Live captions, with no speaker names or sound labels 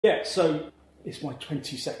Yeah, so it's my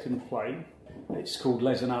 22nd play. It's called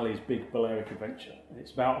Les and Ali's Big Balearic Adventure. And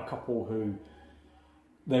it's about a couple who,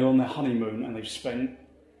 they're on their honeymoon and they've spent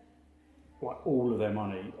like all of their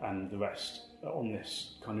money and the rest on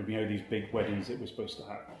this kind of, these big weddings that we're supposed to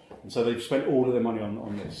have. And so they've spent all of their money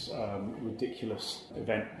on this ridiculous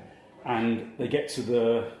event. And they get to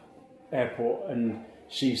the airport and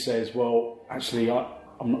she says, well, actually,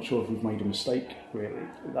 I'm not sure if we've made a mistake, really.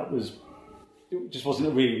 It just wasn't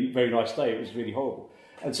a really very nice day. It was really horrible.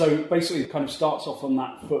 And so basically it kind of starts off on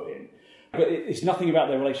that footing. But it's nothing about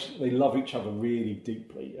their relationship. They love each other really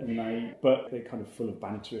deeply, but they're kind of full of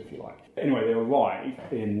banter, if you like. Anyway, they arrive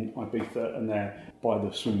in Ibiza and they're by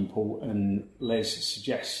the swimming pool, and Les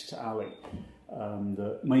suggests to Ali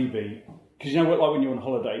that maybe, because like when you're on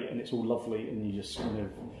holiday and it's all lovely and you just kind of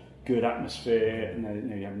good atmosphere and then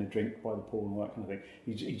you're having a drink by the pool and all that kind of thing.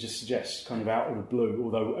 He just suggests kind of out of the blue,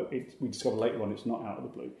 although we discover later on it's not out of the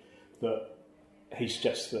blue, that he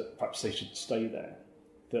suggests that perhaps they should stay there.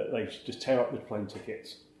 That they should just tear up the plane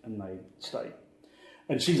tickets and they stay.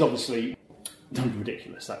 And she's obviously, don't be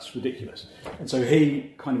ridiculous, that's ridiculous. And so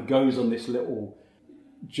he kind of goes on this little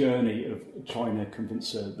journey of trying to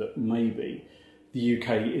convince her that maybe the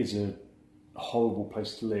UK is a horrible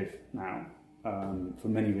place to live now, for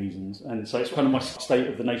many reasons. And so it's kind of my State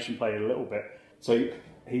of the Nation play a little bit. So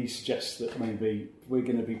he suggests that maybe if we're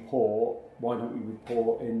going to be poor, why don't we be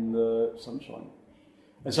poor in the sunshine?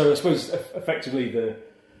 And so I suppose effectively the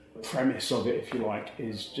premise of it, if you like,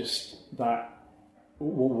 is just that,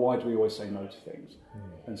 well, why do we always say no to things?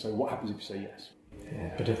 And so what happens if you say yes?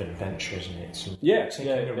 Yeah, a bit of an adventure, isn't it?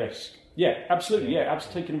 Taking a risk. Yeah, absolutely,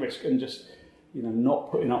 absolutely taking a risk and just,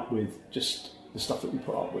 not putting up with just the stuff that we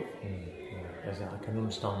put up with. I can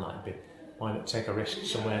understand that a bit. Why not take a risk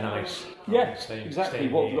somewhere nice? Exactly.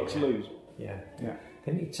 What have we got to lose? Yeah.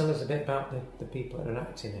 Can you tell us a bit about the people that are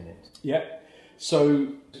acting in it? Yeah.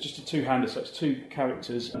 So, just a two-hander, so it's two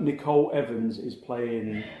characters. Nicole Evans is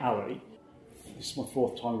playing Ali. This is my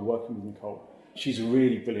fourth time working with Nicole. She's a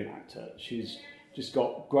really brilliant actor. She's just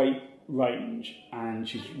got great range and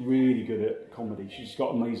she's really good at comedy. She's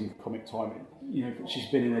got amazing comic timing. She's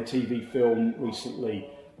been in a TV film recently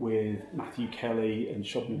with Matthew Kelly and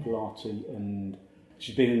Shobna Gulati, and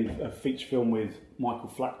she's been in a feature film with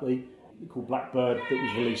Michael Flatley called Blackbird that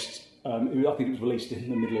was released. I think it was released in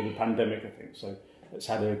the middle of the pandemic, I think. So it's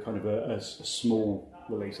had a kind of a small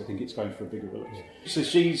release. I think it's going for a bigger release. So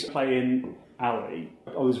she's playing Ali.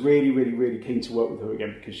 I was really, really, really keen to work with her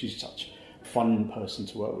again because she's such a fun person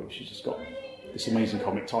to work with. She's just got this amazing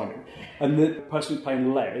comic timing. And the person who's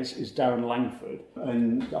playing Les is Darren Langford.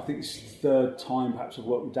 And I think it's the third time perhaps I've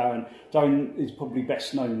worked with Darren. Darren is probably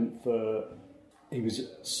best known for, he was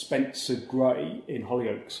Spencer Gray in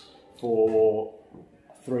Hollyoaks for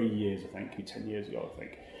 3 years, I think, 10 years ago, I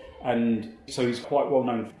think. And so he's quite well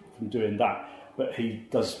known from doing that, but he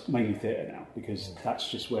does mainly theatre now because that's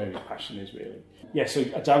just where his passion is, really. Yeah, so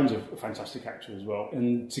Darren's a fantastic actor as well.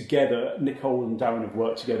 And together, Nicole and Darren have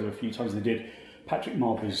worked together a few times. They did Patrick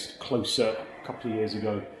Marber's Closer a couple of years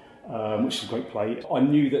ago, which is a great play. I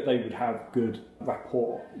knew that they would have good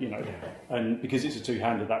rapport, and because it's a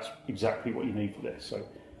two-hander, that's exactly what you need for this. So,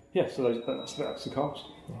 yeah, so that's the cast.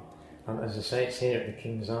 Yeah. And as I say, it's here at the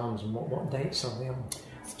King's Arms, and what dates are they on?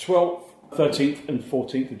 It's 12th, 13th and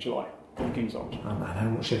 14th of July at the King's Arms. And how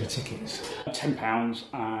much are the tickets? £10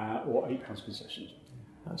 or £8 concessions.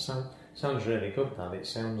 That sounds really good, that. It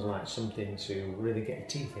sounds like something to really get your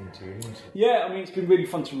teeth into, isn't it? Yeah, I mean, it's been really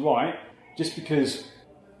fun to write, just because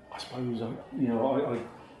I suppose, I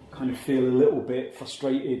kind of feel a little bit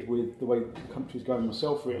frustrated with the way the country's going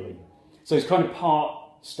myself, really. So it's kind of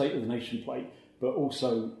part State of the Nation play, but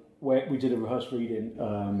also where we did a rehearsed reading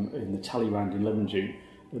in the Talleyrand in Levenshulme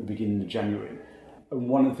at the beginning of January. And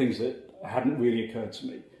one of the things that hadn't really occurred to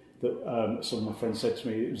me that some of my friends said to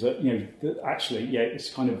me was that, that actually,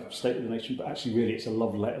 it's kind of State of the Nation, but actually really it's a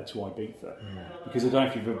love letter to Ibiza. Because I don't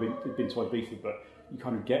know if you've ever been to Ibiza, but you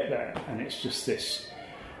kind of get there and it's just this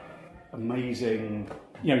amazing,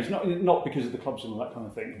 it's not because of the clubs and all that kind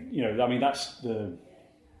of thing. I mean, that's the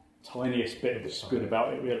tiniest bit that's good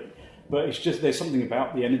about it, really. But it's just, there's something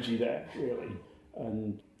about the energy there, really.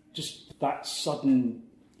 And just that sudden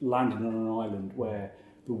landing on an island where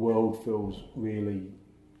the world feels really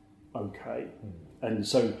okay. And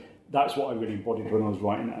so that's what I really embodied when I was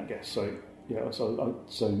writing it, I guess. So,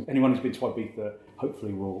 so anyone who's been to Ibiza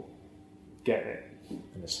hopefully will get it.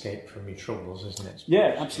 An escape from your troubles, isn't it?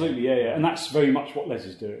 Yeah, absolutely, yeah. And that's very much what Les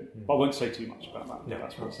is doing. But I won't say too much about that. No,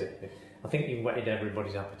 that's it. I think you've whetted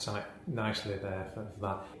everybody's appetite nicely there for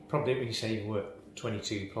that. Probably when you say you've worked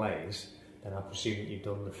 22 plays, then I presume that you've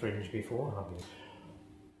done the Fringe before, have you?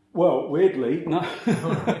 Well, weirdly, no.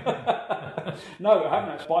 No, I haven't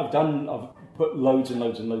actually, but I've put loads and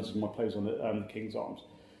loads and loads of my plays on the King's Arms.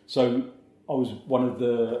 So I was one of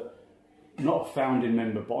the, not a founding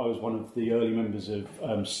member, but I was one of the early members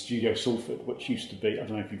of Studio Salford, which used to be, I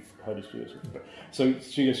don't know if you've heard of Studio Salford, but so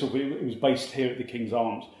Studio Salford, it was based here at the King's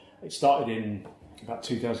Arms. It started in about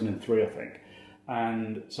 2003, I think.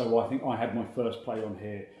 And so I think I had my first play on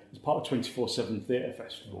here as part of 24/7 Theatre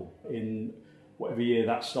Festival in whatever year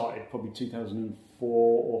that started, probably 2004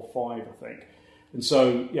 or 5, I think. And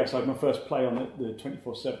so, yes, I had my first play on the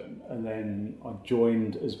 24/7, and then I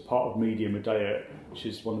joined as part of Media Medea, which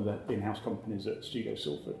is one of the in-house companies at Studio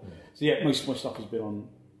Salford. So yeah, most of my stuff has been on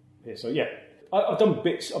here. So yeah, I've done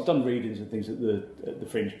bits, I've done readings and things at the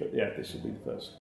Fringe, but yeah, this will be the first.